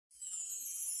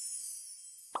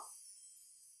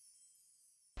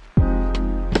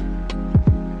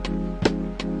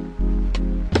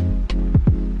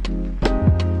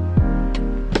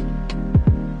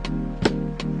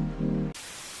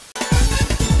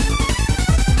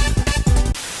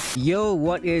Yo,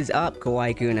 what is up,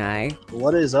 Kawaii-kunai?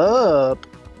 What is up?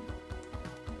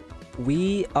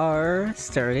 We are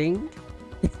starting...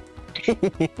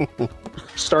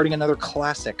 Starting another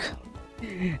classic.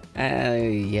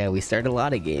 Yeah, we start a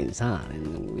lot of games, huh?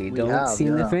 And we don't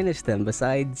seem to finish them,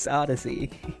 besides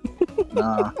Odyssey.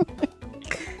 Nah.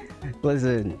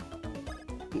 Listen,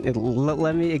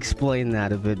 let me explain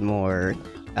that a bit more.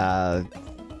 My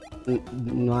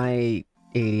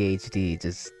ADHD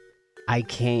just... I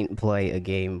can't play a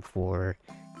game for,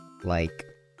 like,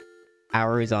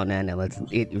 hours on end unless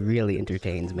it really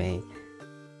entertains me.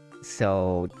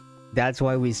 So, that's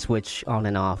why we switch on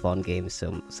and off on games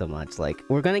so much. Like,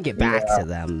 we're gonna get back to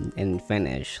them and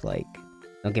finish, like,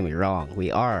 don't get me wrong, we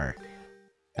are.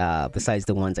 Besides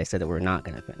the ones I said that we're not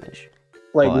gonna finish.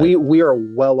 Like, but... we are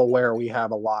well aware we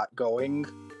have a lot going.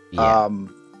 Yeah.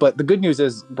 But the good news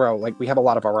is, bro, like, we have a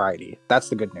lot of variety. That's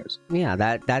the good news. Yeah,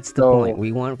 that's the point.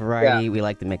 We want variety, we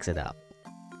like to mix it up.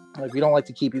 Like, we don't like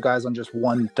to keep you guys on just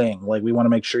one thing. Like, we want to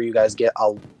make sure you guys get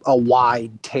a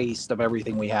wide taste of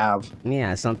everything we have.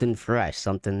 Yeah, something fresh,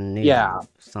 something new. Yeah.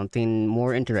 Something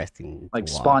more interesting. Like,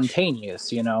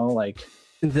 spontaneous, you know? Like...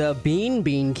 The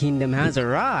Bean Kingdom has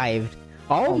arrived!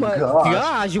 Oh my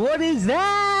gosh, what is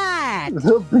that?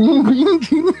 The Bean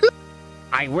Kingdom?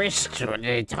 I wish to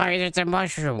retire to the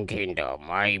Mushroom Kingdom.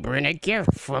 I bring a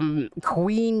gift from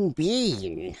Queen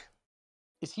Bean.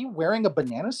 Is he wearing a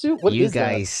banana suit? What is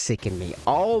that? You guys sicken me.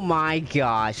 Oh my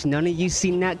gosh, none of you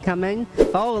seen that coming?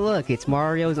 Oh look, it's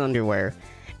Mario's underwear.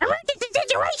 Emergency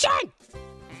situation!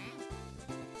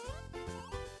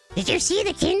 Did you see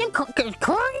the Kingdom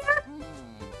Courier?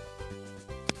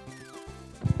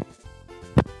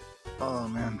 Oh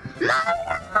man.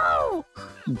 No!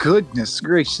 Goodness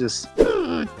gracious.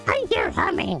 I hear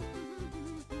humming.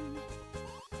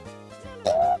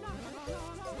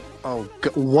 Oh,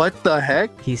 what the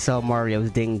heck? He saw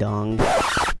Mario's ding dong.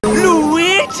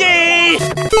 Luigi!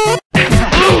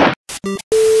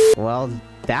 Well,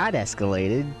 that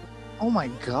escalated. Oh my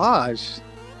gosh.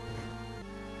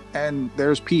 And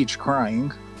there's Peach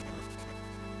crying.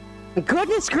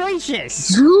 Goodness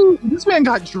gracious! Dude, this man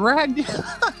got dragged.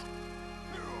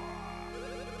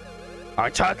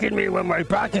 Attacking me when my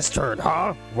back is turned,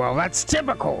 huh? Well, that's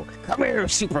typical. Come here,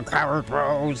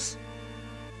 SuperKunaiBros.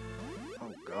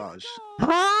 Oh gosh.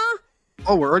 Huh?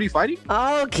 Oh, we're already fighting?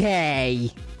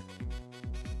 Okay.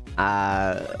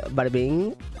 Bada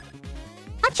bing.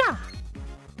 Acha!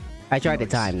 I tried to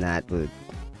time that, but...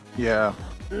 Yeah.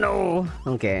 No.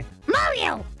 Okay.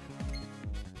 Mario!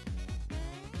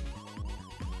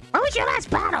 What was your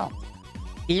last battle?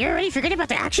 You already forget about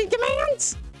the action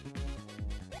commands?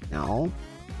 No.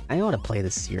 I know how to play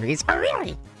this series. Oh,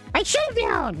 really? I should have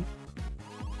known!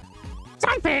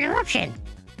 Sorry for the interruption.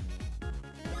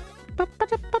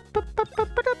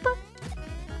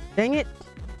 Dang it.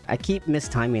 I keep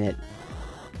mistiming it.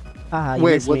 Ah, you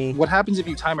wait, missed me. what happens if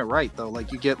you time it right, though?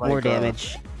 Like, you get, like... More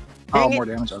damage. Oh, more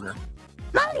damage, okay.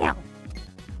 Mario!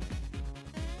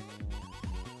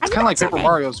 It's kind of like Paper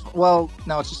Mario's... Well,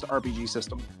 no, it's just an RPG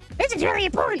system. This is really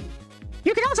important.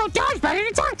 You can also dodge better than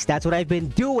attacks. That's what I've been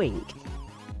doing.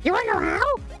 You wanna know how?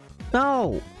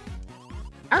 No.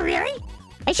 Oh, really?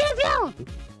 I should have known.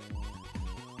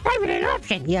 Sorry for the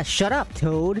interruption. Yeah, shut up,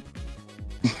 Toad.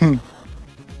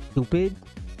 Stupid.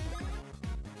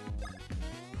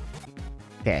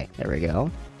 Okay, there we go.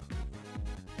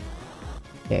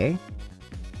 Okay.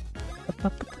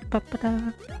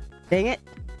 Dang it.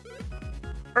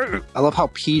 I love how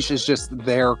Peach is just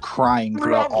there crying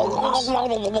throughout all of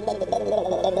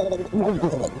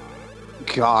this.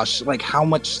 Gosh, like how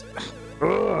much...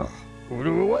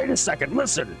 Wait a second,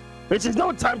 listen. This is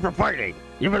no time for fighting,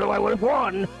 even though I would have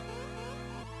won.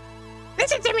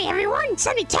 Listen to me, everyone.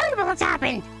 Something terrible has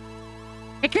happened.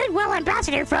 The goodwill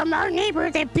ambassador from our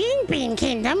neighbor, the Bean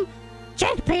Kingdom,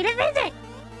 just paid a visit.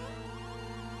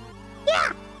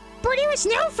 Yeah, but it was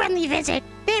no friendly visit.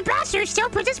 The ambassador still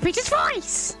puts his Peach's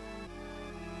voice.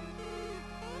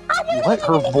 What?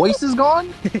 Her voice is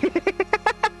gone?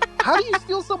 How do you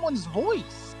steal someone's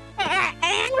voice?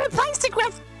 And replaced it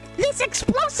with this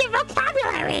explosive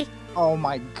vocabulary. Oh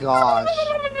my gosh.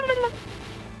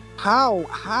 How?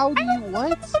 How do you...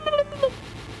 What?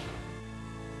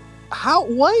 How?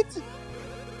 What?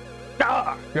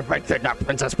 If I kidnap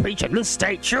Princess Peach in this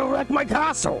state, she'll wreck my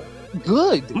castle.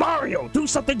 Good. Mario, do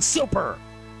something super.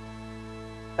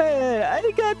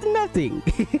 I got nothing.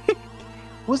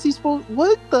 Was he supposed...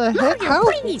 What the heck? Mario, How?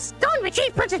 please, go and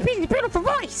retrieve Princess Peach's beautiful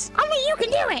voice. Only you can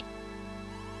do it.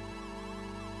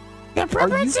 The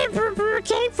professor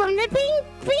came from the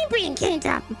Bean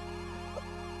Kingdom.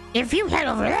 If you head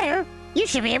over there, you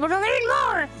should be able to learn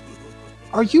more.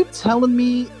 Are you telling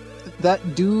me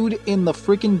that dude in the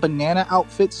freaking banana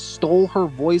outfit stole her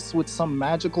voice with some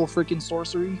magical freaking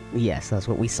sorcery? Yes, that's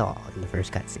what we saw in the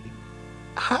first cutscene.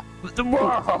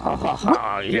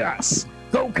 Yes.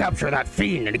 Go capture that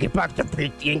fiend and get back to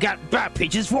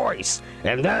Peach's voice,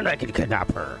 and then I can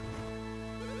kidnap her.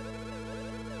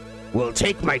 We'll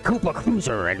take my Koopa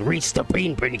Cruiser and reach the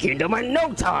Bean Kingdom in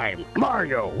no time.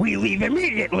 Mario, we leave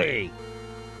immediately.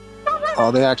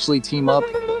 Oh, they actually team up.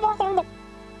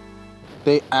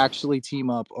 They actually team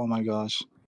up. Oh my gosh.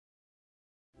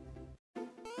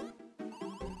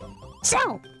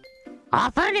 So,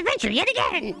 off on an adventure yet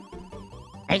again.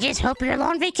 I just hope your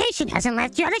long vacation hasn't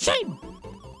left you out of shape.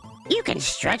 You can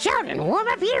stretch out and warm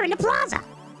up here in the plaza.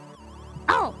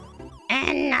 Oh,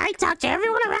 and I talked to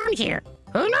everyone around here.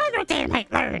 Who knows what they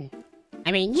might learn?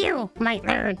 I mean, you might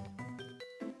learn.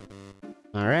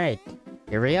 Alright,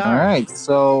 here we are. Alright,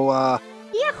 so,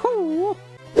 Yahoo!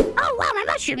 Oh, wow, my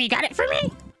mushroom, you got it for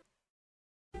me?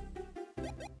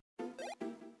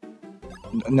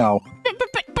 no.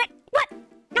 But, what?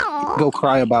 No. Go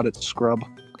cry about it, scrub.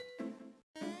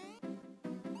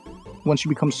 Once you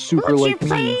become super Would like you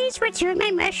me. please return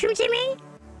my mushroom to me?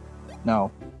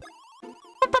 No.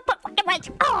 What?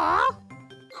 Aw.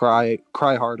 Cry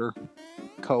harder.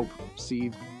 Cope.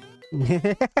 Seed.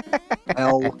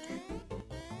 L.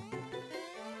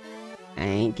 I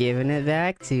ain't giving it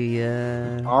back to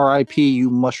ya. R.I.P.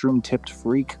 you mushroom-tipped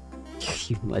freak.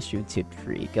 You mushroom-tipped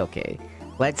freak. Okay,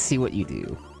 let's see what you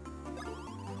do.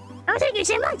 Oh, thank you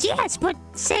so much, yes, but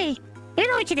say, you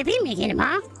don't want you to be making him,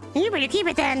 huh? You better keep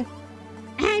it then.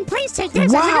 And please take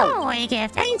this as a go-away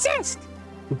gift, I insist.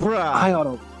 Bruh. I don't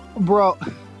know. Bro.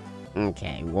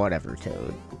 Okay, whatever,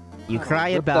 Toad. You cry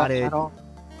about it.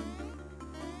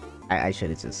 I should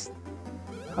have just...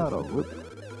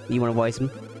 You want to voice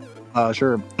him?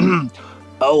 Sure.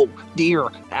 Oh, dear.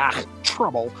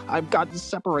 Trouble. I've gotten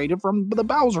separated from the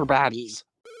Bowser baddies.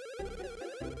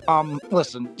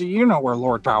 Listen, do you know where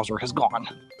Lord Bowser has gone?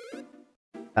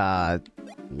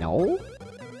 No?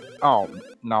 Oh,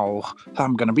 no.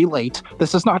 I'm gonna be late.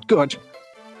 This is not good.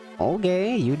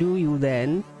 Okay, you do you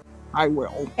then. I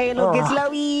will. Hey, look, it's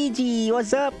Luigi!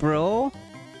 What's up, bro?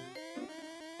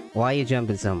 Why are you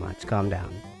jumping so much? Calm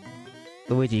down.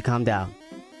 Luigi, calm down.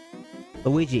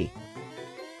 Luigi,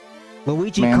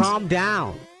 calm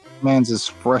down. Man's is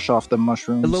fresh off the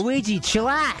mushrooms. Luigi,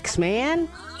 chillax, man.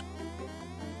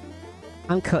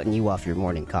 I'm cutting you off your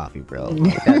morning coffee, bro.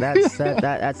 Like, that's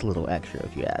a little extra,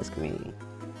 if you ask me.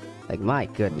 Like, my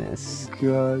goodness.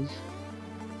 Gosh.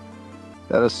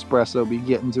 That espresso be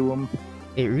getting to him.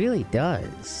 It really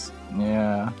does.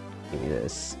 Yeah. Give me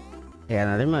this. Yeah,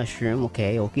 another mushroom.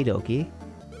 Okay, okie dokie.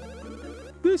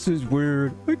 This is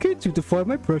weird. I can't seem to find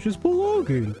my precious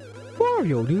belonging.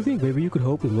 Mario, do you think maybe you could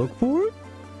help me look for it?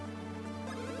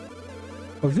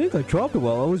 I think I dropped it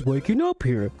while I was waking up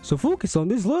here, so focus on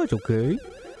this ledge, okay?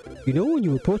 You know when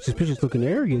you approach suspicious looking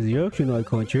areas, the action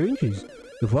icon changes.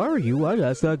 If I were you, I'd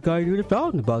ask that guy near the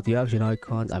fountain about the action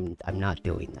icons. I'm not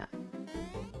doing that.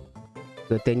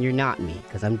 But then you're not me,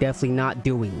 because I'm definitely not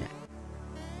doing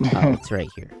that. Oh, it's right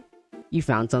here. You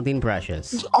found something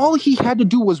precious. All he had to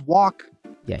do was walk.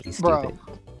 Yeah, you stupid.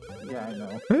 Bro. Yeah, I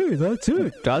know. Hey, that's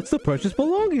it. That's the precious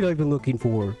belonging I've been looking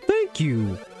for. Thank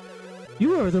you.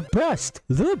 You are the best.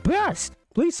 The best.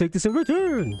 Please take this in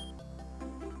return.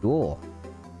 Cool.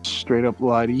 Straight up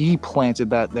lied. He planted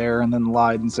that there and then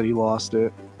lied and said he lost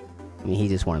it. I mean, he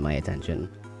just wanted my attention.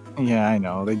 Yeah, I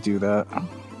know. They do that.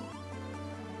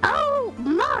 Oh,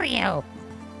 Mario!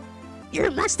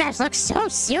 Your mustache looks so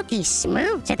silky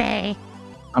smooth today.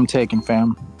 I'm taking,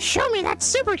 fam. Show me that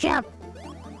super jump.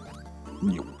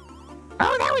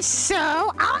 Oh, that was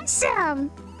so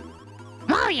awesome!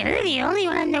 Mario, you're the only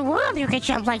one in the world who can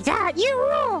jump like that.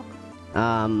 You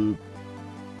rule!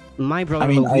 My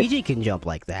brother Luigi can jump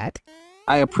like that.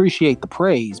 I appreciate the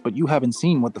praise, but you haven't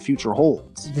seen what the future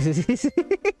holds.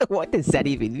 What does that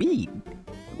even mean?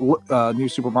 New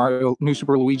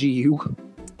Super Luigi U.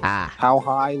 Ah. How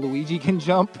high Luigi can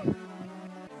jump?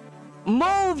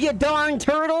 Move, you darn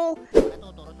turtle!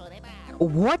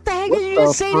 What the heck did you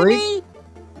just say to me?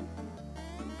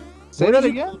 Say that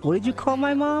again? What did you call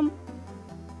my mom?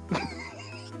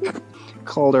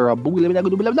 Called her a blah blah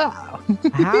blah blah.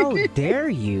 How dare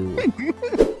you?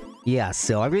 Yeah,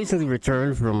 so I recently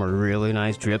returned from a really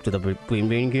nice trip to the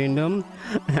Bean Kingdom,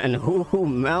 and Hoo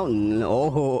Mountain,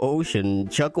 Oho Ocean,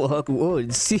 Chucklehuck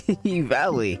Woods, Sea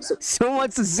Valley. So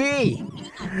much to see!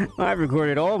 I've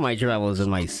recorded all my travels in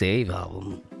my save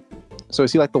album. So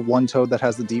is he like the one Toad that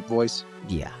has the deep voice?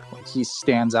 Yeah. Like he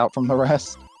stands out from the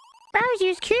rest?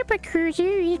 Bowser's Koopa Cruiser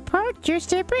is parked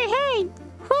just up ahead.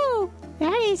 Whew,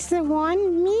 that is the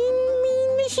one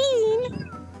mean machine.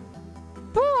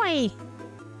 boy!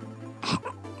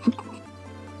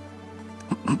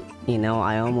 You know,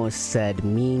 I almost said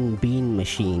Mean Bean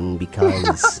Machine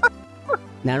because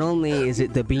not only is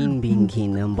it the Bean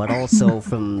Kingdom, but also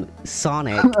from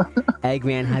Sonic,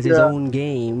 Eggman has his own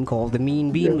game called the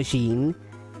Mean Bean Machine.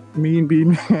 Mean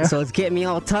Bean. So it's getting me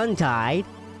all tongue-tied.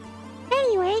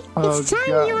 Anyway, it's time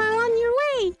you are on your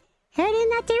way. Head in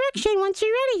that direction once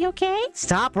you're ready, okay?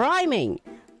 Stop rhyming!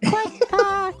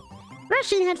 But,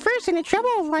 rushing head first into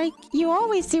trouble like you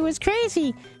always do is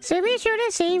crazy. So be sure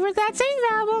to savor that save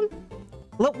album.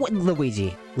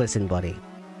 Luigi, listen, buddy.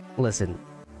 Listen.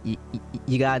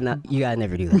 You gotta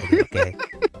never do that again, okay?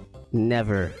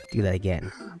 Never do that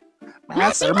again.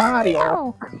 Master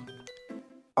Mario!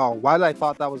 Oh, why did I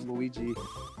thought that was Luigi?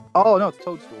 Oh, no, it's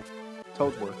Toadstool.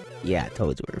 Toadsworth. Yeah,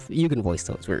 Toadsworth. You can voice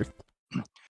Toadsworth.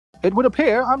 It would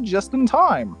appear I'm just in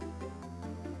time.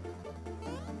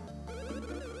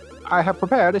 I have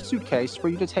prepared a suitcase for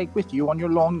you to take with you on your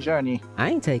long journey. I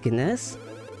ain't taking this.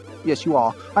 Yes, you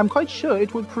are. I'm quite sure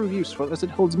it would prove useful as it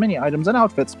holds many items and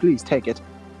outfits. Please take it.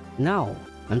 No,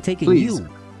 I'm taking Please. you.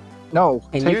 No.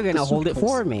 And you're gonna hold it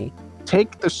for me.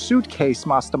 Take the suitcase,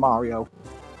 Master Mario.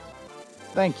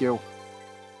 Thank you.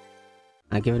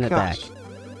 I'm giving it back.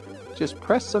 Just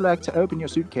press select to open your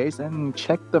suitcase and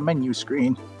check the menu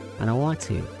screen. I don't want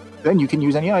to. Then you can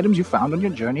use any items you found on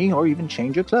your journey or even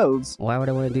change your clothes. Why would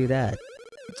I want to do that?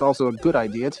 It's also a good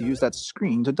idea to use that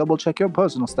screen to double check your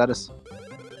personal status.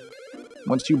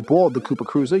 Once you board the Koopa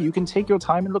Cruiser, you can take your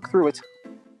time and look through it.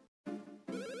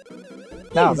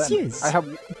 Now Yes.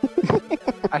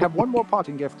 I have one more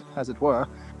parting gift, as it were.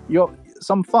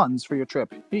 Some funds for your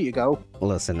trip. Here you go.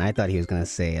 Listen, I thought he was gonna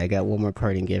say, I got one more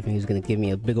parting gift, and he was gonna give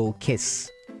me a big old kiss.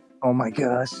 Oh my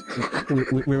gosh.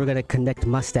 we were gonna connect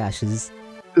mustaches.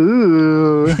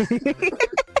 Ooh.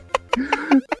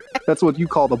 That's what you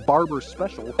call the barber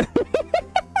special.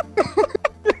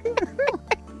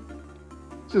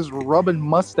 Just rubbing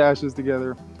mustaches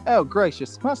together. Oh,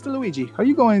 gracious. Master Luigi, are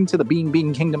you going to the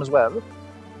Bean Kingdom as well?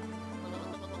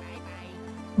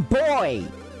 Boy!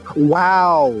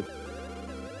 Wow.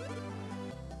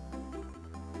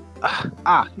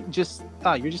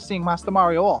 You're just seeing Master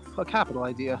Mario off. A capital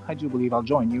idea. I do believe I'll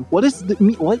join you. What?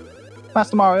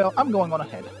 Master Mario, I'm going on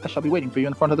ahead. I shall be waiting for you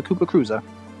in front of the Koopa Cruiser.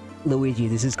 Luigi,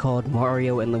 this is called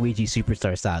Mario and Luigi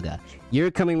Superstar Saga.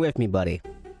 You're coming with me, buddy.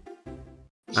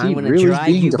 I'm gonna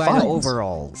drag you by the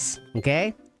overalls,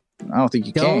 okay? I don't think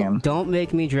you can. Don't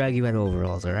make me drag you by the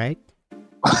overalls, alright?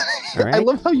 I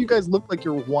love how you guys look like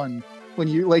you're one. When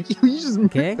you, you just...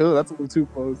 Okay. Oh, that's a little too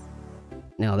close.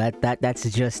 No, that's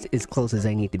just as close as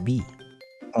I need to be.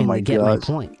 Oh my god. Get my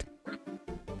point.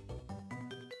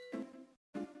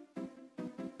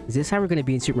 Is this how we're gonna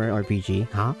be in Super Mario RPG?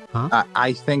 Huh?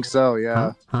 I think so,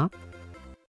 yeah. Huh?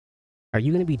 Are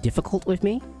you gonna be difficult with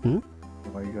me? Oh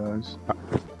my gosh.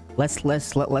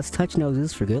 Let's touch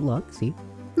noses for good luck. See?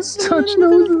 Let's touch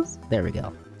noses. There we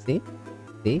go. See?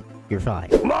 You're fine.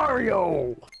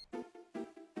 Mario!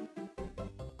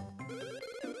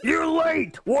 You're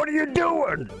late! What are you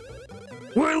doing?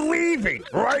 We're leaving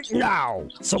right now!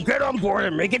 So get on board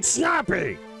and make it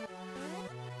snappy!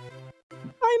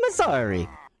 I'm sorry.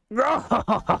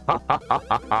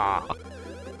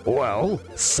 Well,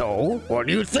 so, what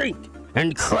do you think?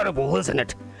 Incredible, isn't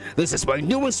it? This is my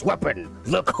newest weapon,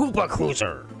 the Koopa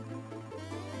Cruiser.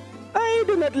 I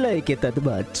do not like it that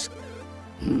much.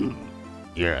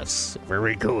 Yes,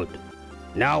 very good.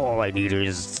 Now all I need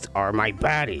are my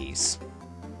baddies.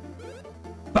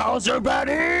 Bowser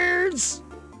baddies!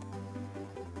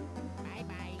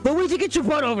 Bye-bye. Luigi, get your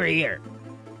butt over here!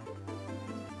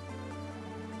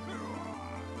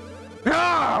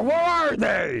 Ah, where are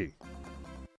they?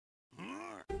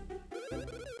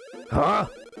 Huh?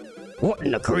 What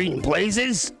in the green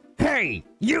blazes? Hey,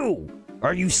 you!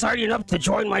 Are you signing up to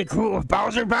join my crew of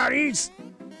Bowser baddies?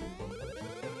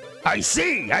 I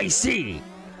see!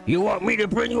 You want me to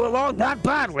bring you along that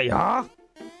badly, huh?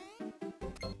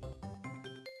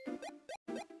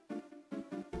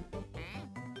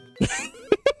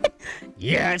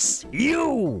 Yes,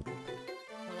 you!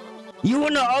 You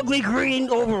in the ugly green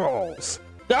overalls!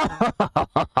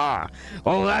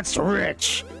 Oh, that's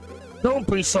rich! Don't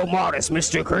be so modest,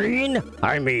 Mr. Green!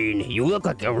 I mean, you look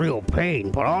like a real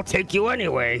pain, but I'll take you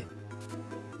anyway.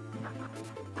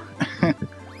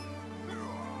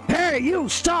 Hey, you,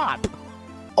 stop!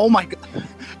 Oh my god.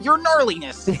 Your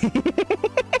gnarliness!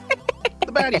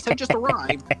 The baddies have just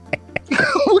arrived.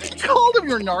 What you called him,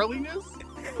 your gnarliness?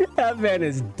 That man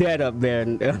is dead up there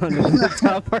on the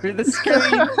top part of the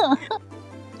screen.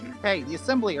 Hey, the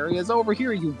assembly area is over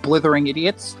here, you blithering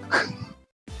idiots.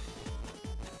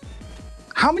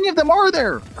 How many of them are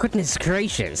there? Goodness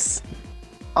gracious.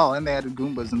 Oh, and they added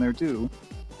Goombas in there too.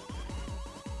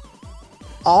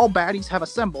 All baddies have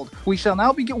assembled. We shall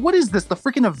now begin. What is this? The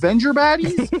freaking Avenger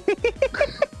baddies?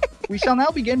 We shall now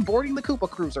begin boarding the Koopa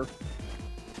Cruiser.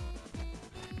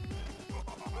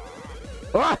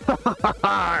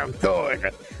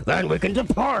 Good. Then we can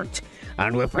depart.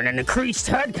 And with an increased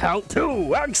head count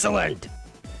too. Excellent.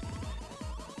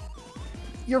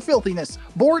 Your filthiness.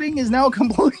 Boarding is now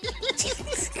complete.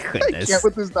 I Goodness. can't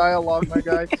with this dialogue, my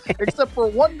guy. Except for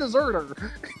one deserter.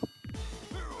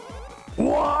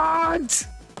 What?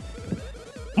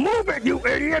 Move it, you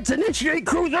idiots! Initiate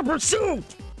cruiser pursuit!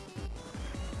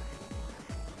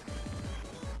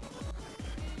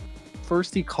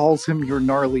 First he calls him your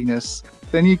gnarliness.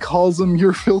 Then he calls him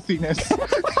your filthiness.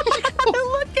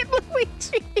 Look at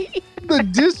Luigi. The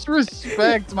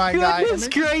disrespect, my guy. Goodness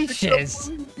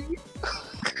gracious.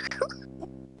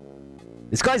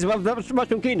 This guy's above the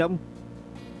Mushroom Kingdom.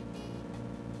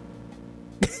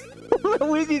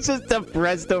 Luigi's just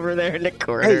depressed over there in the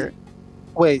corner. Hey.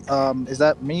 Wait, is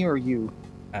that me or you?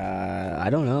 I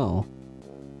don't know.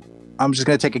 I'm just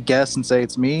gonna take a guess and say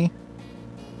it's me.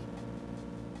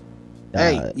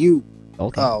 Hey, you.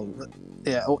 Okay. Oh,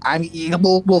 yeah. I mean,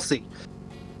 we'll see.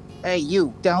 Hey,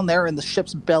 you down there in the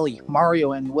ship's belly,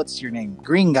 Mario and what's your name?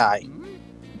 Green guy.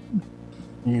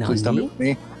 No, Please tell me it was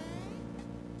me.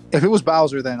 If it was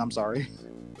Bowser, then I'm sorry.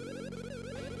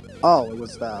 Oh, it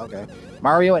was that. Okay.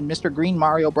 Mario and Mr. Green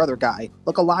Mario brother guy.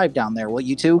 Look alive down there, will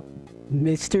you two?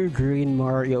 Mr. Green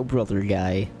Mario brother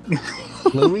guy.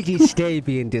 Luigi, stay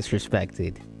being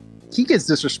disrespected. He gets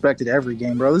disrespected every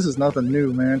game, bro. This is nothing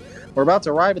new, man. We're about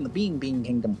to arrive in the Bean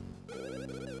Kingdom.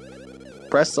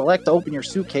 Press select to open your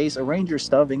suitcase, arrange your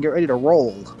stuff, and get ready to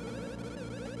roll.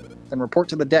 Then report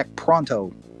to the deck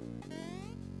pronto.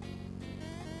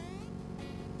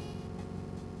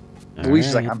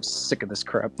 Luigi's like, I'm sick of this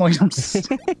crap. Like, I'm sick.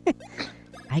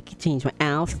 I could change my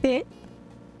outfit.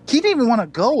 He didn't even want to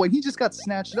go, and he just got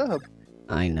snatched up.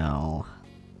 I know.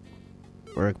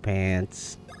 Work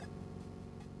pants.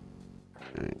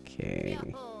 Okay.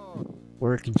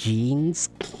 Work jeans.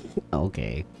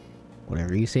 Okay.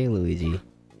 Whatever you say, Luigi.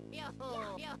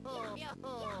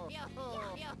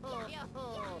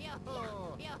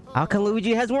 How come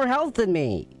Luigi has more health than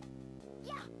me?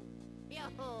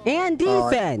 And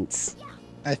defense!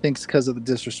 I think it's because of the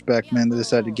disrespect, man. They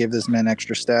decided to give this man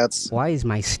extra stats. Why is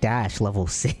my stash level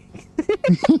 6?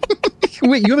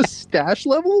 Wait, you have a stash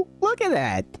level? Look at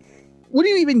that! What do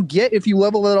you even get if you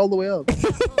level it all the way up?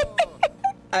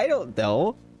 I don't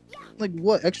know. Like,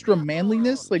 what? Extra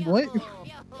manliness? Like, what?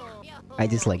 I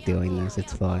just like doing this,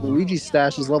 it's fun. Luigi's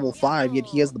stash is level 5, yet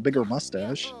he has the bigger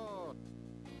mustache.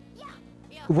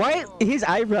 Why? His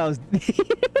eyebrows.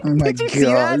 Oh my Did you see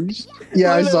that? gosh.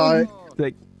 Yeah, I saw it.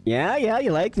 Like, yeah,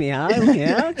 you like me, huh?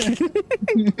 Yeah.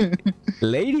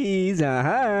 Ladies,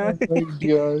 Oh my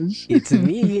gosh. It's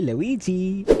me,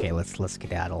 Luigi. Okay, let's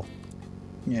skedaddle.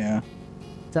 Yeah.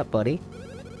 What's up, buddy?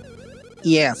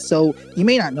 Yeah, so, you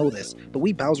may not know this, but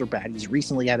we Bowser baddies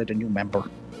recently added a new member.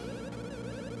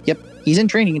 Yep, he's in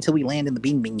training until we land in the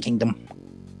Bean Kingdom.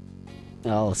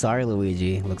 Oh, sorry,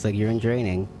 Luigi. Looks like you're in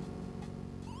training.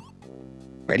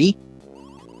 Ready?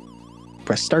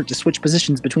 Press start to switch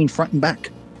positions between front and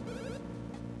back.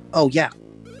 Oh, yeah.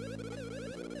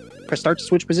 Press start to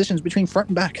switch positions between front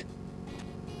and back.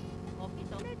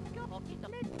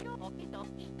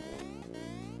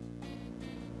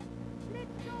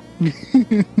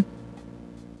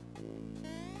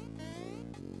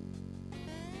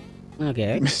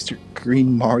 Okay. Mr.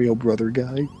 Green Mario brother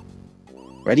guy.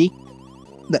 Ready?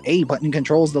 The A button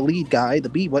controls the lead guy, the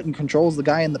B button controls the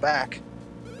guy in the back.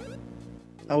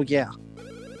 Oh, yeah.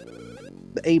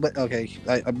 The A button. Okay.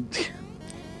 I'm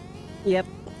Yep.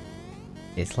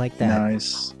 It's like that.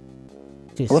 nice.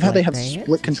 Just I love how they like have that.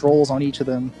 split controls on each of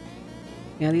them.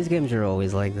 Yeah, these games are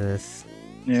always like this.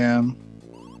 Yeah.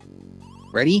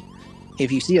 Ready?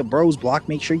 If you see a bros block,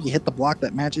 make sure you hit the block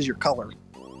that matches your color.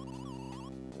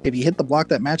 If you hit the block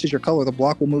that matches your color, the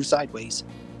block will move sideways.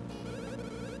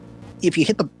 If you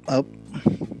hit the... Oh.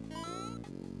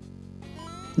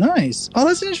 Nice. Oh,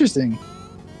 that's interesting.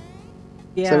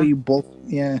 Yeah, So you both...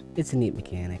 Yeah. it's a neat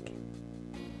mechanic.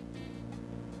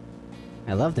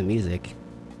 I love the music.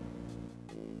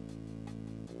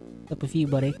 What's up with you,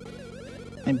 buddy?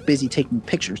 I'm busy taking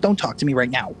pictures. Don't talk to me right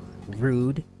now.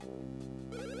 Rude.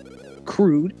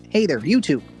 Crude. Hey there, you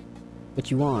two.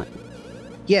 What you want?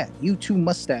 Yeah, you two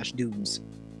mustache dudes.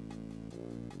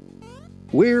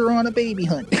 We're on a baby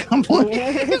hunt. I'm playing.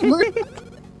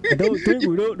 I don't think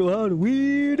we don't know how to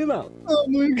weed him out. Oh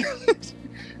my god.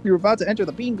 You're about to enter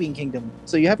the Bean Kingdom,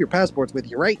 so you have your passports with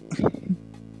you, right?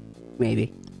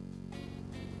 Maybe.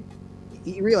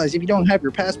 You realize if you don't have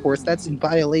your passports, that's in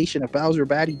violation of Bowser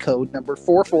Baddie Code number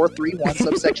 4431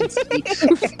 subsection C.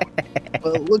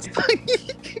 Well, it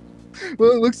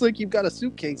looks like you've got a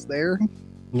suitcase there.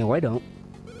 No, I don't.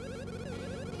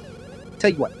 Tell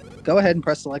you what, go ahead and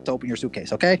press select to open your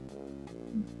suitcase, okay?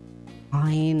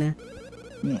 Fine.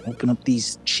 Open up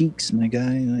these cheeks, my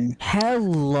guy.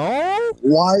 Hello?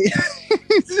 Why?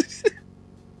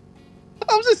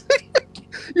 I'm just thinking,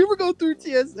 you ever go through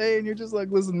TSA and you're just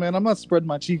like, listen, man, I'm not spreading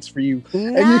my cheeks for you.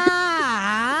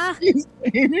 Nah.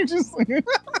 And you're just like,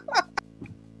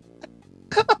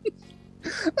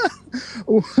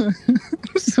 I'm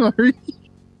sorry.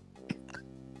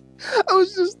 I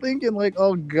was just thinking, like,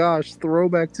 oh gosh,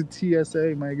 throwback to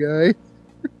TSA, my guy.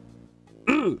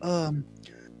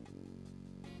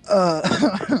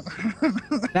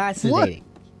 Fascinating.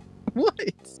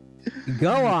 What?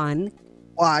 Go on.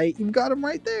 Why? You've got them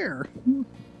right there.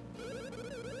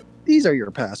 These are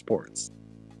your passports.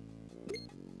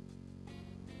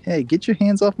 Hey, get your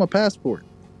hands off my passport.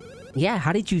 Yeah,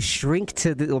 how did you shrink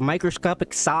to the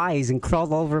microscopic size and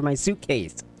crawl over my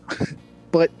suitcase?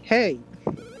 But hey,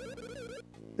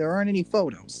 there aren't any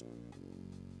photos.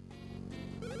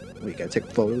 We gotta take a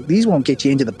photo. These won't get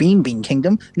you into the Bean Bean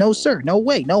Kingdom. No, sir. No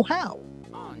way. No how.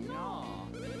 Oh no.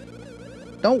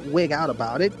 Don't wig out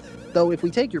about it. Though if we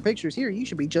take your pictures here, you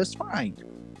should be just fine.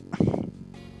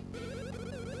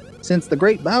 Since the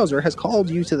great Bowser has called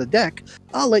you to the deck,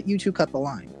 I'll let you two cut the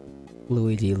line.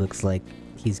 Luigi looks like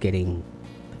he's getting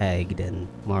pegged, and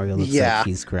Mario looks like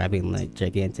he's grabbing like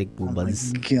gigantic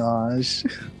boobas. Oh my gosh.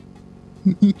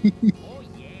 Oh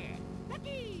yeah.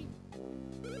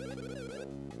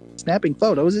 Snapping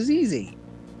photos is easy.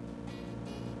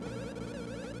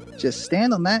 Just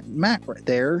stand on that mat right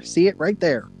there. See it right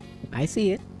there. I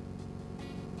see it.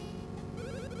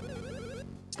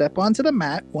 Step onto the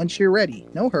mat once you're ready.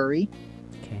 No hurry.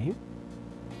 Okay.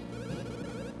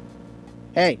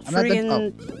 Hey, I'm not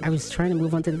done. Oh. I was trying to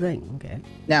move on to the thing. Okay.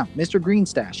 Now, Mr.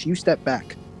 Greenstash, you step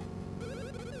back.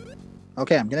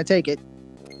 Okay, I'm gonna take it.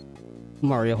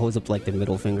 Mario holds up like the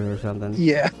middle finger or something.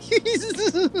 Yeah.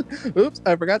 Oops,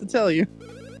 I forgot to tell you.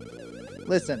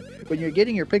 Listen, when you're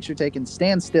getting your picture taken,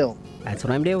 stand still. That's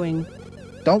what I'm doing.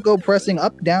 Don't go pressing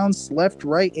up, down, left,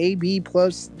 right, A, B,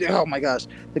 plus... Oh my gosh.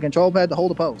 The control pad to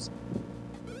hold a pose.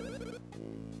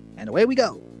 And away we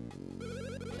go.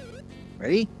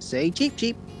 Ready? Say cheep,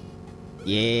 cheep.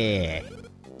 Yeah.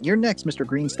 You're next, Mr.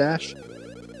 Greenstash.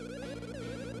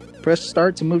 Press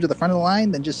start to move to the front of the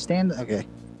line, then just stand... Okay.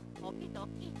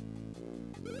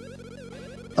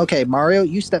 Okay, Mario,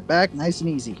 you step back nice and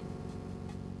easy.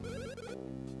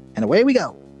 And away we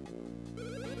go.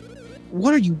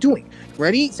 What are you doing?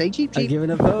 Ready? Say cheep, cheep. I'm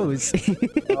giving a pose.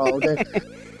 Oh, okay.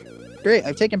 Great,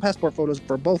 I've taken passport photos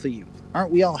for both of you.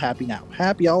 Aren't we all happy now?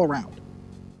 Happy all around.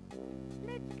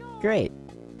 Great.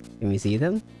 Can we see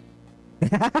them?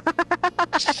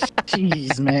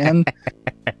 Jeez, man.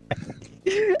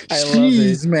 I love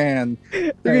Jeez, it. man.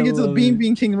 They're gonna get to the Bean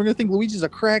Bean Kingdom. We're gonna think Luigi's a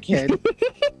crackhead.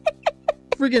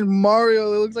 Freaking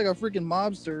Mario, it looks like a freaking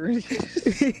mobster.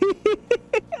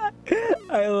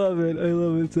 I love it. I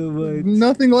love it so much.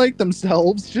 Nothing like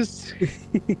themselves, just...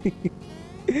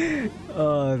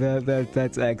 Oh,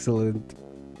 that's excellent.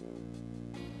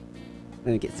 Let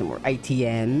me get some more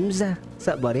ITMs. What's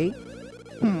up, buddy?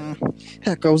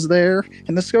 That goes there,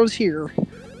 and this goes here.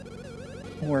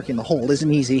 Working the hole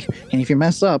isn't easy, and if you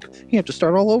mess up, you have to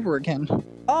start all over again.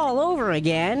 All over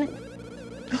again?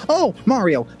 Oh,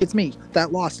 Mario, it's me,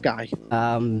 that lost guy.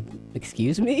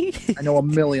 Excuse me? I know a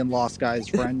million lost guys,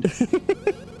 friend.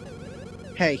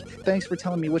 Hey, thanks for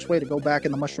telling me which way to go back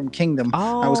in the Mushroom Kingdom.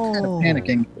 I was kind of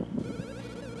panicking.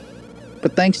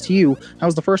 But thanks to you, I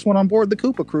was the first one on board the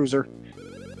Koopa Cruiser.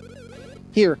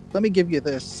 Here, let me give you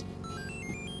this.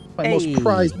 My most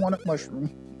prized one-up mushroom.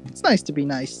 It's nice to be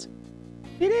nice.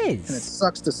 It is. And it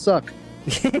sucks to suck.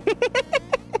 It's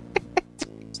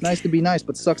nice to be nice,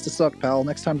 but sucks to suck, pal.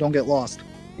 Next time, don't get lost.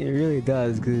 It really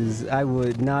does, because I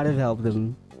would not have helped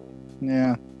him.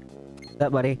 Yeah. What's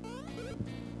up, buddy?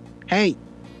 Hey!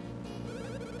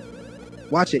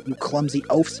 Watch it, you clumsy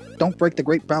oafs. Don't break the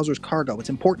Great Bowser's cargo. It's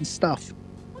important stuff.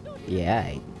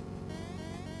 Yeah.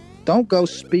 Don't go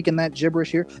speaking that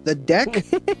gibberish here. The deck?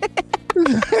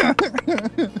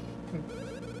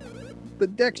 The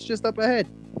deck's just up ahead.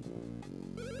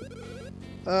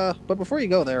 But before you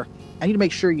go there, I need to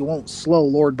make sure you won't slow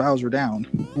Lord Bowser down.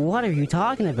 What are you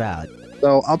talking about?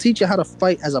 So, I'll teach you how to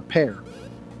fight as a pair.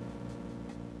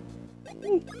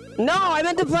 No, I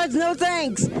meant to pledge no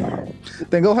thanks!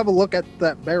 Then go have a look at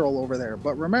that barrel over there.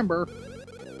 But remember,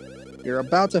 You're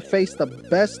about to face the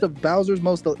best of Bowser's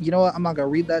most... You know what? I'm not gonna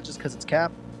read that just because it's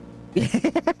cap.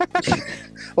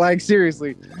 Like,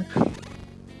 seriously.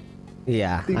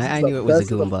 Yeah, This is I the knew it was a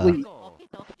best of the Goomba. fleet.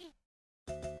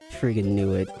 Friggin'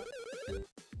 knew it.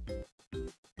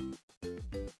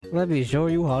 Let me show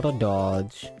you how to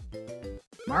dodge.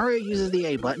 Mario uses the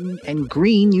A button, and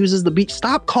Green uses the B.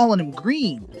 Stop calling him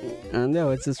Green! No,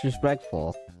 it's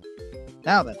disrespectful.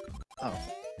 Now then. Oh.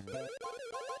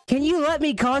 Can you let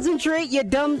me concentrate, you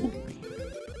dumb...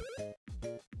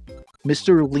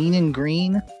 Mr. Lean and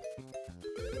Green?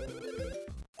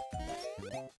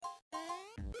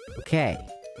 Okay.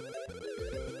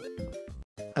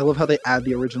 I love how they add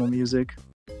the original music.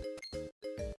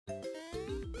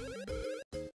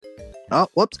 Oh,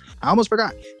 whoops. I almost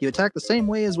forgot. You attack the same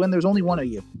way as when there's only one of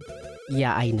you.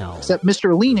 Yeah, I know. Except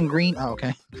Mr. Lean and Green. Oh,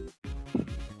 okay.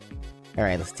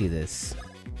 Alright, let's do this.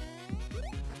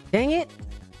 Dang it!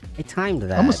 I timed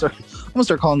that. I'm gonna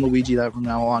start calling Luigi that from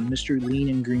now on. Mr. Lean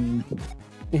and Green.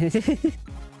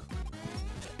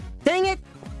 Dang it!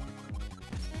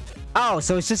 Oh,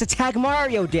 so it's just Attack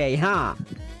Mario Day, huh?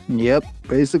 Yep,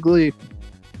 basically.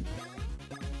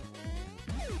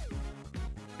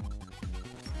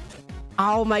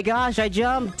 Oh my gosh, I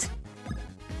jumped!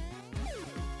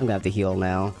 I'm gonna have to heal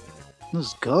now.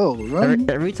 Let's go, right?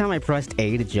 Every time I pressed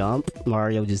A to jump,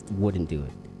 Mario just wouldn't do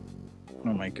it.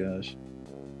 Oh my gosh.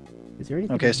 Is there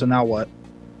anything? Okay, so now what?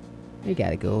 We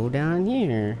gotta go down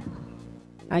here.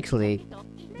 Actually,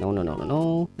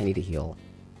 no. I need to heal.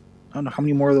 I don't know how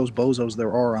many more of those bozos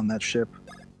there are on that ship.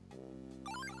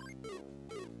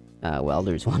 Well,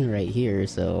 there's one right here,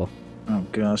 so... Oh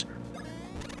gosh.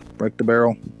 Break the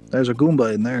barrel. There's a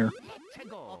Goomba in there.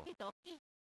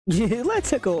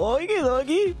 Let's go,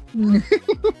 okie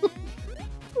dokie.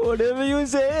 Whatever you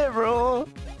say, bro.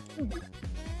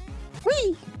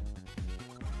 Whee!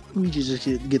 Luigi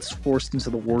just gets forced into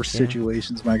the worst Gotcha.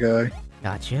 situations, my guy.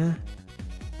 Gotcha.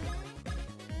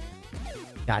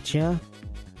 Gotcha.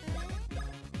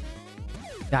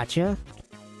 Gotcha.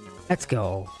 Let's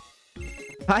go.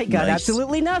 I got Nice.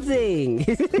 absolutely nothing.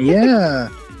 Yeah.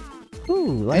 Ooh,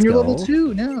 let's And you're go. level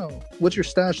 2 now. What's your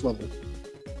stash level?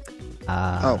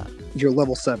 Oh, you're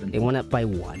level 7. It went up by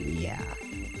 1, yeah.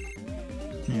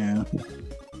 Yeah.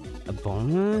 A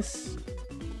bonus?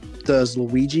 Does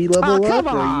Luigi level Oh, up? come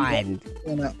or are you on!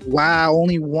 gonna... Wow,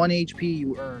 only 1 HP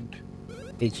you earned.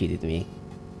 They cheated me.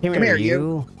 Come here,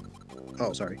 you.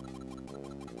 Oh, sorry.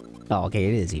 Oh, okay,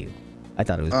 it is you. I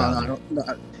thought it was Bowser. No.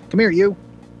 Come here, you.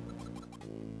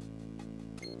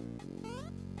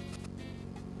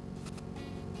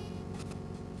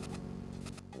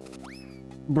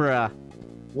 Bruh.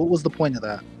 What was the point of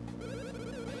that?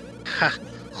 Ha.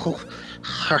 Oh,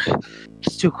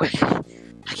 it's too quick.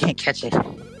 I can't catch it.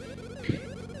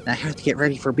 Now I have to get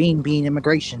ready for Bean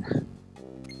immigration.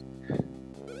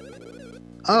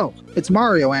 Oh, it's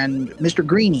Mario and Mr.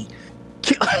 Greenie.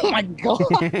 Oh my god!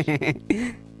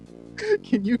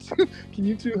 Can you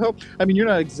two help? I mean, you're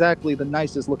not exactly the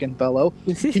nicest looking fellow.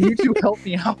 Can you two help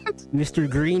me out? Mr.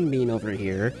 Green Bean over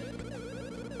here.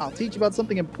 I'll teach you about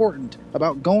something important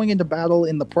about going into battle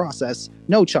in the process.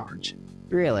 No charge.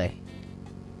 Really?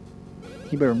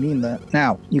 You better mean that.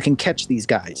 Now, you can catch these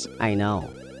guys. I know.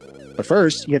 But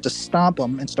first, you have to stomp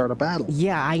them and start a battle.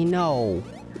 Yeah, I know.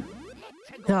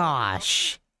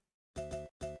 Gosh.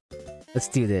 Let's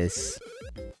do this.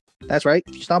 That's right.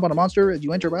 If you stomp on a monster as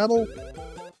you enter battle,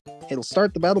 it'll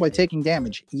start the battle by taking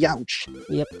damage. Youch.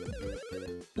 Yep.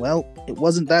 Well,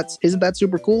 isn't that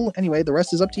super cool? Anyway, the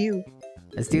rest is up to you.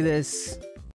 Let's do this.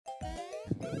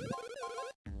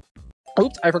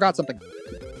 Oops, I forgot something.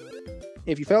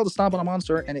 If you fail to stomp on a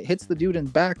monster and it hits the dude in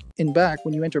back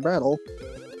when you enter battle,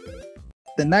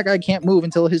 then that guy can't move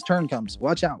until his turn comes.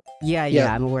 Watch out. Yeah,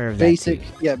 Yeah, I'm aware of Basic,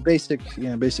 that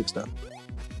too. basic stuff.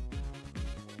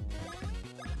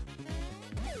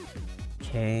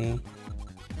 Okay.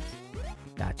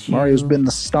 Got you. Mario's been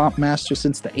the stomp master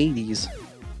since the 80s.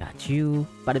 Got you.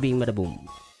 Bada bing, bada boom.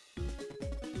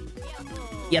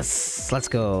 Yes, let's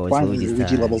go. It's Finally, Luigi's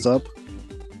Luigi time. levels up.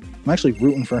 I'm actually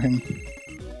rooting for him.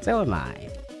 So am I.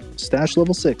 Stash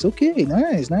level 6. Okay,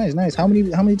 nice. How many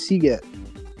does he get?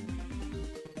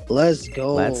 Let's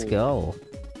go. Let's go.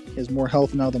 He has more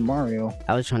health now than Mario.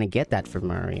 I was trying to get that for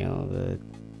Mario,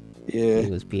 but Yeah. he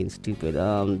was being stupid.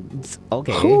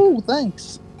 Okay. Oh,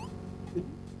 thanks.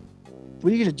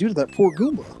 What are you gonna do to that poor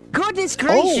Goomba? Goodness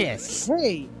gracious! Oh,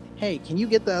 hey, can you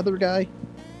get the other guy?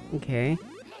 Okay.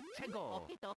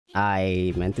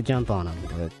 I meant to jump on him,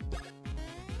 but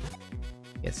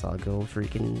guess I'll go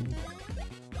freaking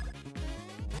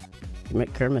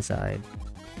Kermicide.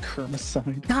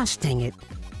 Kermicide. Gosh dang it!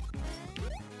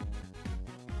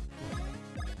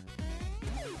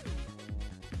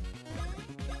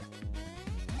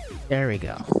 There we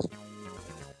go.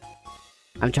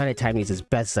 I'm trying to time these as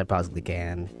best as I possibly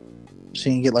can. So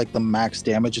you can get like the max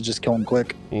damage and just kill him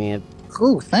quick. Yep.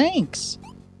 Ooh, thanks.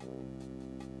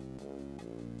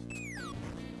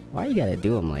 Why you gotta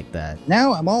do them like that?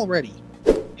 Now I'm all ready.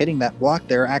 Hitting that block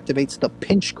there activates the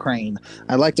pinch crane.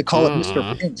 I like to call it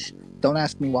Mr. Pinch. Don't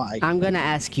ask me why. I'm gonna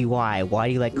ask you why. Why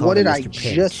do you like calling What did Mr. I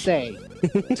Pinch? just say?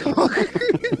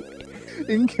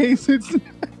 in case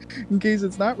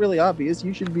it's not really obvious,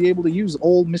 you should be able to use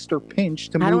old Mr. Pinch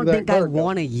to move I don't that think I cargo.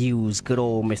 want to use good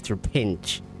old Mr.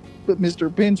 Pinch. But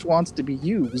Mr. Pinch wants to be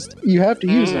used. You have to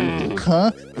use him.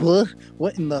 Huh?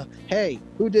 What in the... Hey,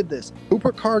 who did this? Who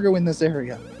put cargo in this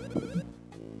area?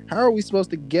 How are we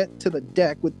supposed to get to the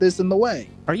deck with this in the way?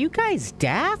 Are you guys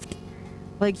daft?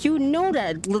 Like, you know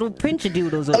that little pinch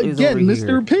dude is over Again, here.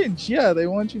 Mr. Pinch. Yeah, they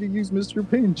want you to use Mr.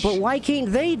 Pinch. But why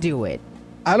can't they do it?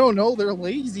 I don't know. They're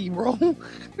lazy, bro.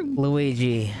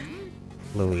 Luigi.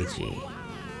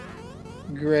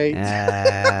 Great. We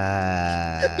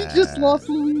just lost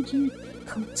Luigi. Of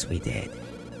course we did.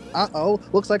 Uh-oh.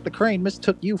 Looks like the crane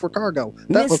mistook you for cargo.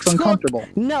 That looks Mistook? uncomfortable.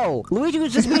 No, Luigi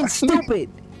was just being stupid.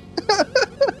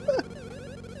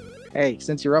 Hey,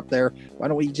 since you're up there, why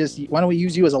don't we use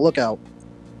you as a lookout?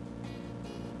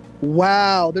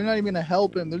 Wow, they're not even gonna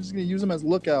help him. They're just gonna use him as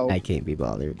lookout. I can't be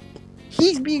bothered.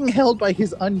 He's being held by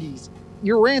his undies.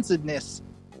 Your rancidness.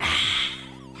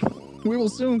 We will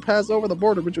soon pass over the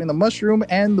border between the mushroom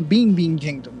and the bean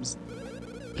kingdoms.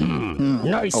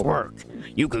 Nice work.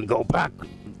 You can go back.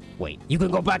 Wait, you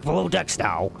can go back below decks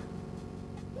now.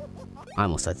 I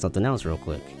almost said something else real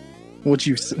quick. What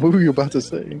were you about to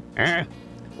say? Eh?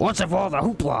 What's of all the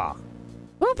hoopla?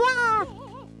 Hoopla!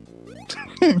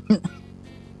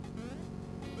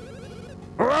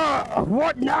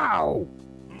 What now?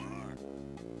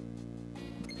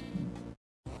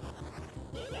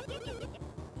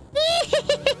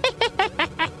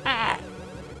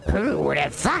 Who would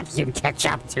have thought you'd catch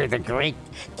up to the great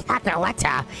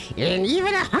Cataletta in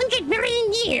even 100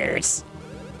 million years?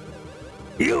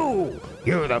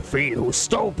 You're the fiend who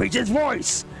stole Peach's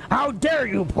voice. How dare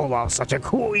you pull off such a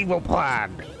cool evil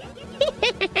plan?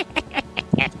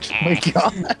 Oh my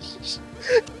gosh.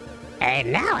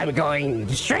 And now I'm going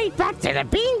straight back to the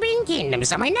Bean Kingdom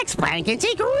so my next plan can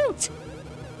take root.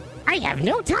 I have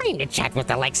no time to chat with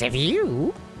the likes of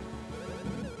you.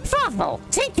 Thoughtful,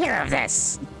 take care of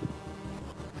this.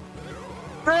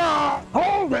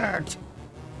 Hold it!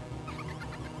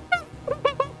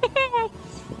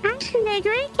 I'm the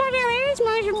great Cavaliers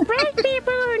mushroom bright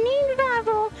people who are named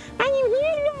Thoughtful. I am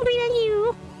here to lobby on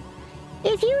you.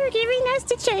 If you were giving us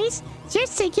the chase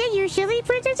just to get your silly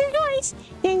princess's voice,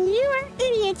 then you are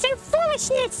idiots of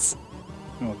foolishness.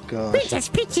 Oh gosh. Princess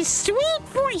Peach's sweet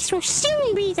voice will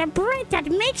soon be the bread that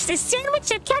makes the sandwich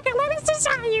that Cacaletta's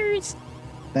desires.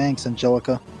 Thanks,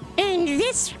 Angelica. And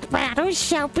this battle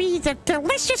shall be the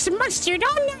delicious mustard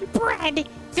on that bread,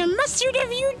 the mustard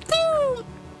of your doom.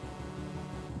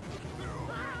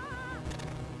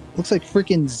 Looks like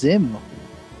freaking Zim.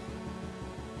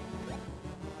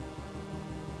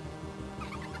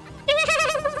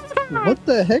 What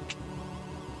the heck?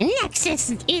 Next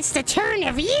is the turn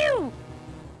of you.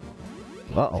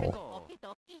 Uh-oh.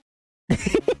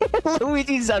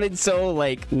 Luigi sounded so,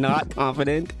 like, not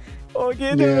confident.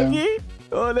 Okay, Yeah.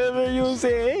 whatever you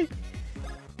say.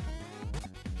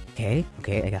 Okay,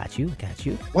 I got you.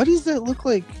 Why does that look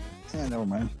like... never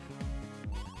mind.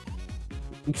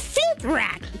 Feet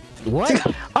rat.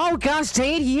 What? Oh gosh,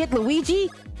 dang it, he hit Luigi?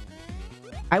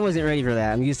 I wasn't ready for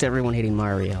that. I'm used to everyone hitting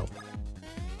Mario.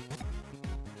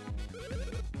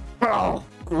 Oh,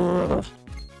 ugh.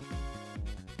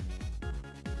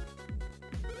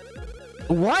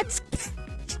 What?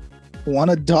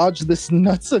 Wanna dodge this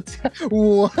nuts attack?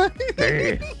 What?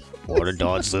 Hey, wanna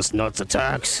dodge this nuts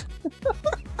attacks?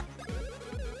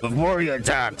 Before he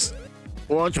attacks,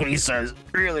 watch what he says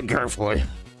really carefully.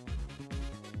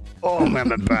 Oh, man,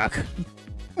 my back.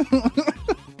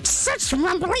 Such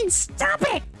mumbling, stop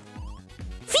it.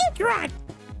 Feet rat.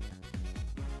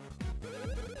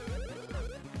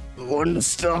 When the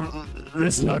stuff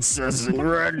this nut says in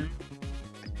red.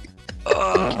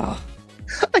 Ugh.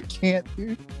 I can't,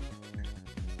 dude.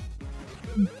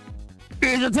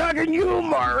 He's attacking you,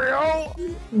 Mario!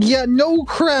 Yeah, no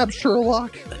crap,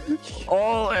 Sherlock.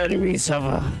 All enemies have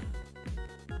a...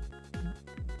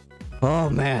 Oh,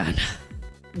 man.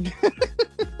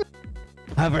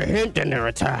 Have a hint in their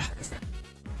attack.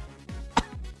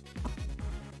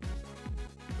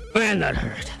 Man, that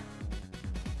hurt.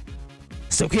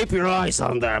 So keep your eyes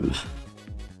on them.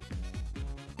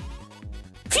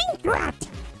 Feet rat.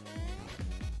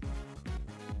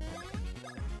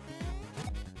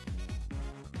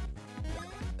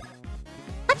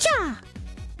 Cha!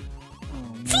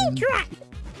 Oh, man. Think rat!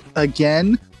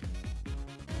 Again?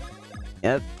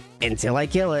 Yep. Until I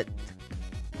kill it.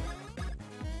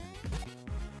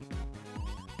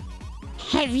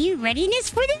 Have you readiness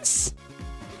for this?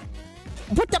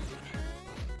 What the?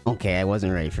 Okay, I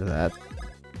wasn't ready for that.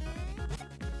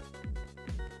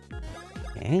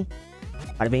 Okay.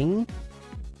 Bada bing.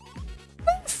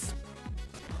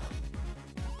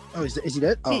 Oh, is he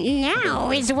dead? Oh.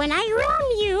 Now is when I ram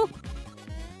you.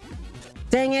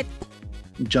 Dang it.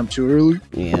 Jump too early?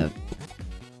 Yeah.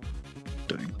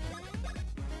 Dang.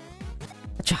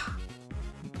 Cha.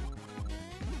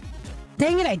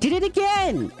 Dang it, I did it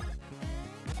again.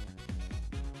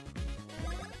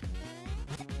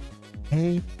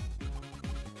 Hey.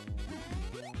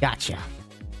 Gotcha.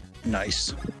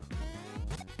 Nice.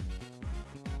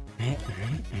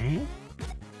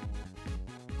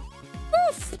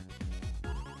 Oof.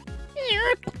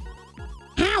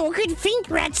 How could think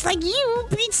rats like you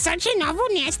beat such a novel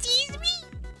nasty as me?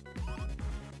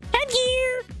 And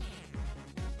here.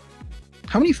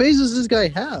 How many phases does this guy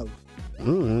have?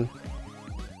 Mm.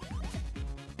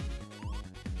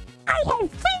 I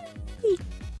have three.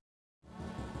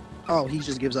 Oh, he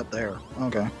just gives up there.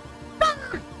 Okay.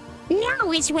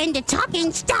 Now is when the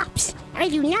talking stops. I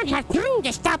do not have time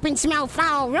to stop and smell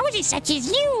foul roses such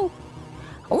as you.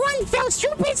 One fell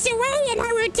swoop is away and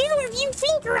I will deal with you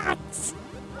think rats.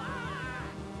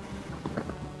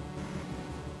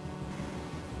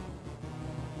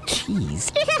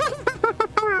 Jeez.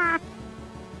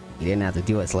 You didn't have to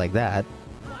do us like that.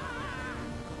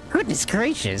 Goodness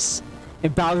gracious.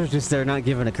 And Bowser's just there not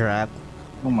giving a crap.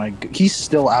 Oh my god. He's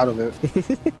still out of it.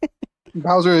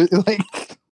 Bowser,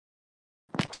 like...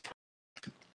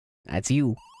 That's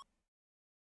you.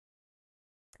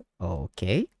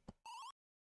 Okay.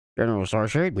 General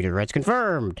Starshade, meteor rights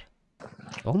confirmed.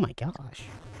 Oh my gosh.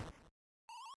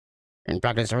 In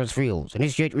practice service fields,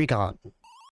 initiate recon.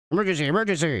 Emergency,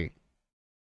 emergency!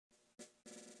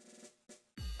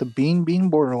 The Bean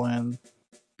Borderland.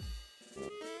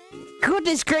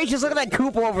 Goodness gracious, look at that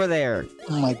Koopa over there!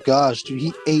 Oh my gosh, dude,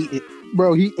 he ate it.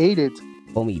 Bro, he ate it.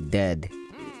 Homie dead.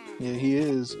 Yeah, he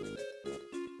is.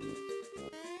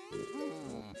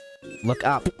 Look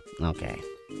up. Okay.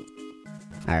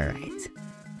 Alright.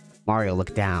 Mario,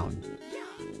 look down.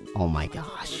 Oh my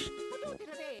gosh.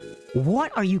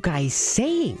 What are you guys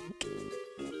saying?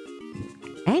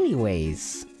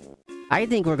 Anyways, I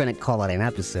think we're gonna call it an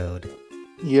episode.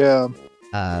 Yeah.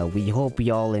 We hope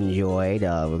y'all enjoyed.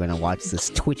 We're gonna watch this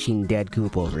twitching dead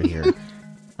Coop over here.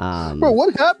 Bro,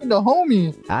 what happened to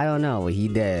homie? I don't know. He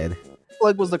dead.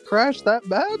 Like, was the crash that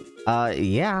bad?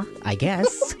 Yeah, I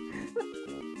guess.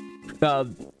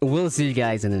 We'll see you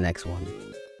guys in the next one.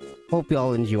 Hope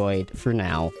y'all enjoyed for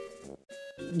now.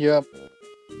 Yep.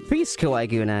 Peace,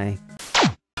 Hyaku and I.